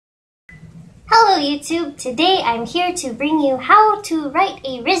Hello YouTube! Today I'm here to bring you How to Write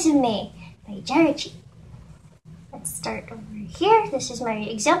a Resume by Jarachi. Let's start over here. This is my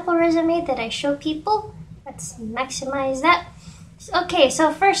example resume that I show people. Let's maximize that. Okay,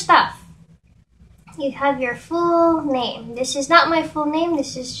 so first off, you have your full name. This is not my full name,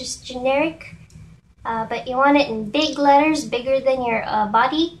 this is just generic. But you want it in big letters, bigger than your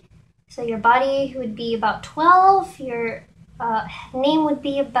body. So your body would be about 12, your name would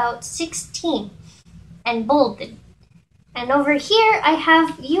be about 16 and bolded. And over here I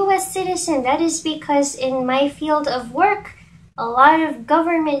have US citizen. That is because in my field of work, a lot of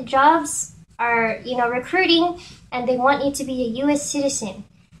government jobs are, recruiting, and they want you to be a US citizen.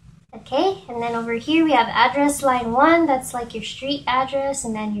 Okay, and then over here we have address line 1, that's like your street address,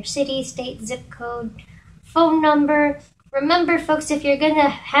 and then your city, state, zip code, phone number. Remember folks, if you're gonna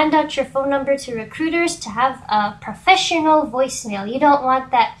hand out your phone number to recruiters, to have a professional voicemail. You don't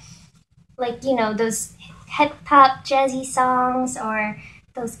want that, those hip-hop jazzy songs or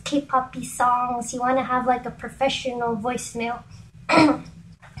those K-poppy songs. You want to have like a professional voicemail.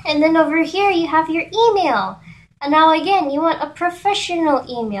 And then over here you have your email. And now again, you want a professional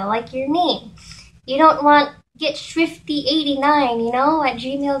email, like your name. You don't want getschrifty89, at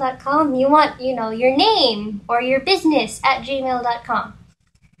gmail.com. You want, your name or your business at gmail.com.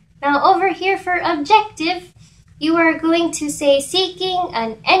 Now over here for objective, you are going to say seeking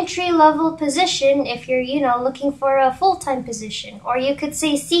an entry-level position if you're, looking for a full-time position. Or you could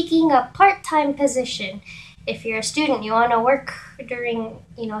say seeking a part-time position if you're a student, you want to work during,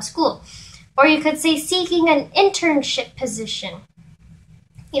 school. Or you could say seeking an internship position,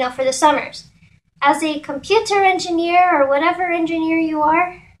 for the summers. As a computer engineer or whatever engineer you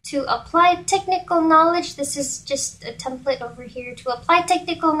are, to apply technical knowledge, this is just a template over here. To apply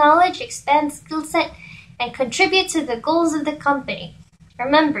technical knowledge, expand skill set, and contribute to the goals of the company.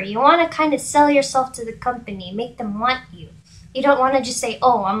 Remember, you want to kind of sell yourself to the company, make them want you. You don't want to just say,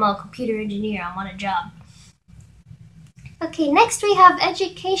 oh, I'm a computer engineer, I want a job. Okay, next we have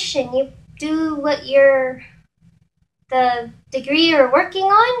education. You do what the degree you're working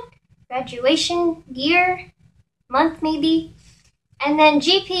on, graduation year, month maybe. And then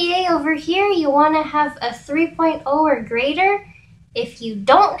GPA over here, you want to have a 3.0 or greater. If you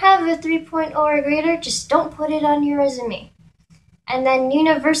don't have a 3.0 or greater, just don't put it on your resume. And then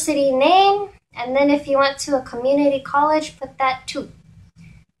university name, and then if you went to a community college, put that too.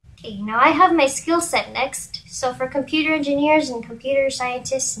 Okay, now I have my skill set next. So for computer engineers and computer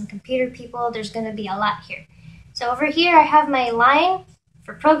scientists and computer people, there's going to be a lot here. So over here I have my line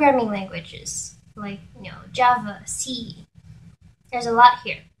for programming languages, like, Java, C. There's a lot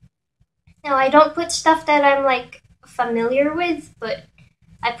here. Now I don't put stuff that I'm familiar with, but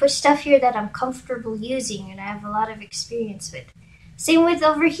I put stuff here that I'm comfortable using and I have a lot of experience with. Same with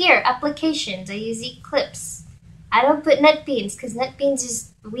over here, applications. I use Eclipse. I don't put NetBeans because NetBeans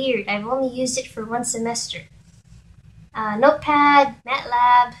is weird. I've only used it for one semester. Notepad,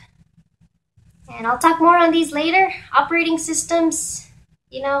 MATLAB, and I'll talk more on these later. Operating systems,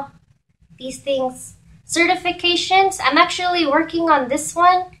 these things. Certifications, I'm actually working on this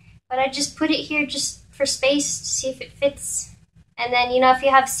one, but I just put it here just for space to see if it fits. And then, if you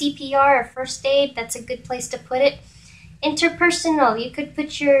have CPR or first aid, that's a good place to put it. Interpersonal, you could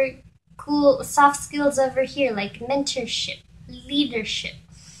put your cool soft skills over here, like mentorship, leadership.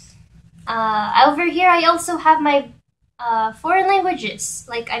 Over here, I also have my foreign languages,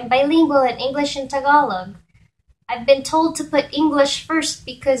 like I'm bilingual in English and Tagalog. I've been told to put English first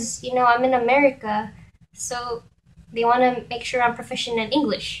because, I'm in America, so they want to make sure I'm proficient in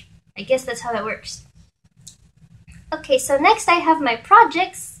English. I guess that's how it works. Okay, so next I have my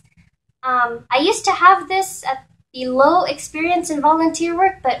projects. I used to have this at below experience in volunteer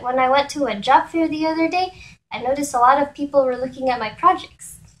work, but when I went to a job fair the other day, I noticed a lot of people were looking at my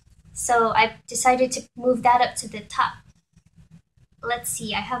projects. So I decided to move that up to the top. Let's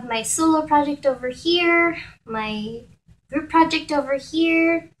see, I have my solo project over here, my group project over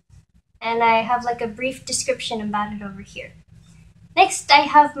here, and I have a brief description about it over here. Next, I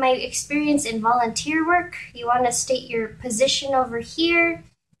have my experience in volunteer work. You want to state your position over here,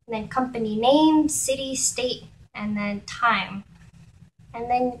 and then company name, city, state, and then time. And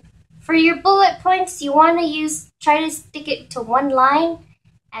then for your bullet points, you want to try to stick it to one line,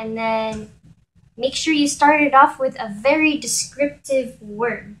 and then make sure you start it off with a very descriptive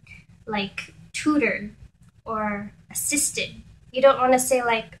word, like tutored or assisted. You don't want to say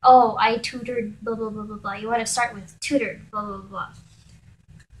oh, I tutored, blah, blah, blah, blah, blah. You want to start with tutored, blah, blah, blah.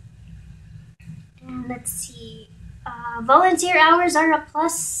 And let's see. Volunteer hours are a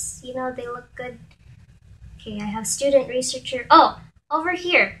plus. They look good. Okay, I have student researcher. Oh, over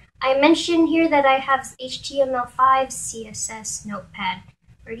here. I mentioned here that I have HTML5, CSS, Notepad.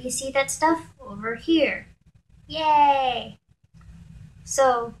 Where do you see that stuff? Over here. Yay!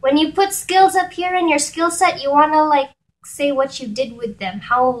 So when you put skills up here in your skill set, you want to like say what you did with them,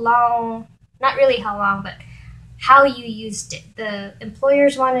 how long, not really how long, but how you used it. The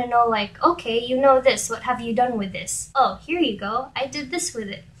employers want to know like, okay, you know this, what have you done with this? Oh, here you go, I did this with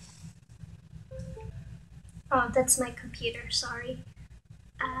it. Oh, that's my computer, sorry.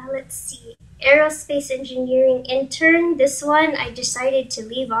 Let's see, aerospace engineering intern. This one I decided to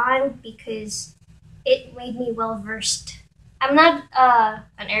leave on because it made me well versed. I'm not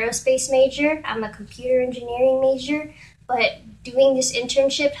an aerospace major, I'm a computer engineering major, but doing this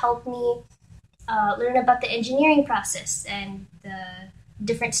internship helped me learn about the engineering process and the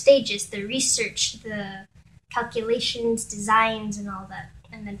different stages, the research, the calculations, designs, and all that,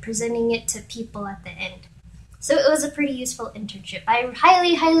 and then presenting it to people at the end. So it was a pretty useful internship. I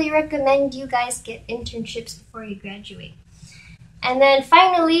highly, highly recommend you guys get internships before you graduate. And then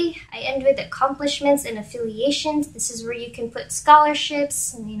finally, I end with accomplishments and affiliations. This is where you can put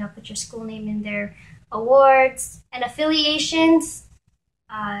scholarships and put your school name in there, awards, and affiliations.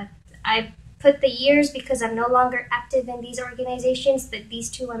 I put the years because I'm no longer active in these organizations, but these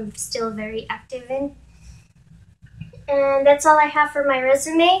two I'm still very active in. And that's all I have for my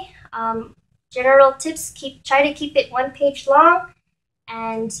resume. General tips, try to keep it 1 page long,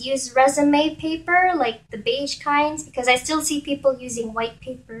 and use resume paper like the beige kinds, because I still see people using white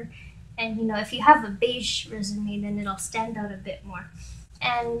paper, and if you have a beige resume, then it'll stand out a bit more.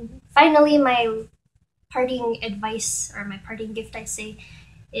 And finally, my parting advice, or my parting gift I say,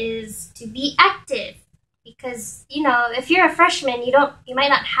 is to be active, because if you're a freshman, you might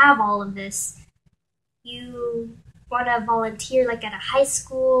not have all of this. You want to volunteer like at a high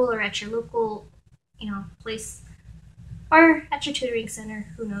school or at your local place, or at your tutoring center,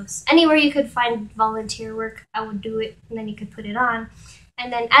 who knows. Anywhere you could find volunteer work, I would do it, and then you could put it on.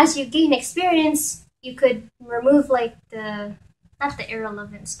 And then as you gain experience, you could remove like not the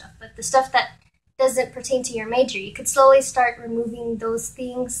irrelevant stuff, but the stuff that doesn't pertain to your major. You could slowly start removing those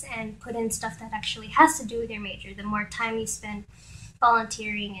things and put in stuff that actually has to do with your major, the more time you spend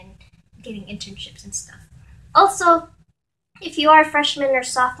volunteering and getting internships and stuff. Also, if you are a freshman or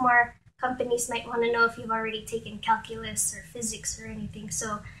sophomore, companies might want to know if you've already taken calculus or physics or anything.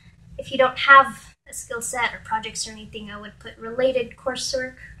 So if you don't have a skill set or projects or anything, I would put related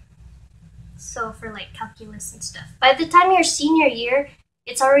coursework. So for like calculus and stuff. By the time you're senior year,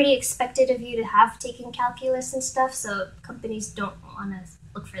 it's already expected of you to have taken calculus and stuff, so companies don't want to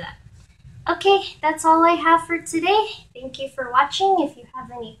look for that. Okay, that's all I have for today. Thank you for watching. If you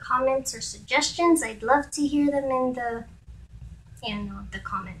have any comments or suggestions, I'd love to hear them in the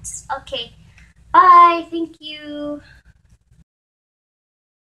comments. Okay, bye. Thank you.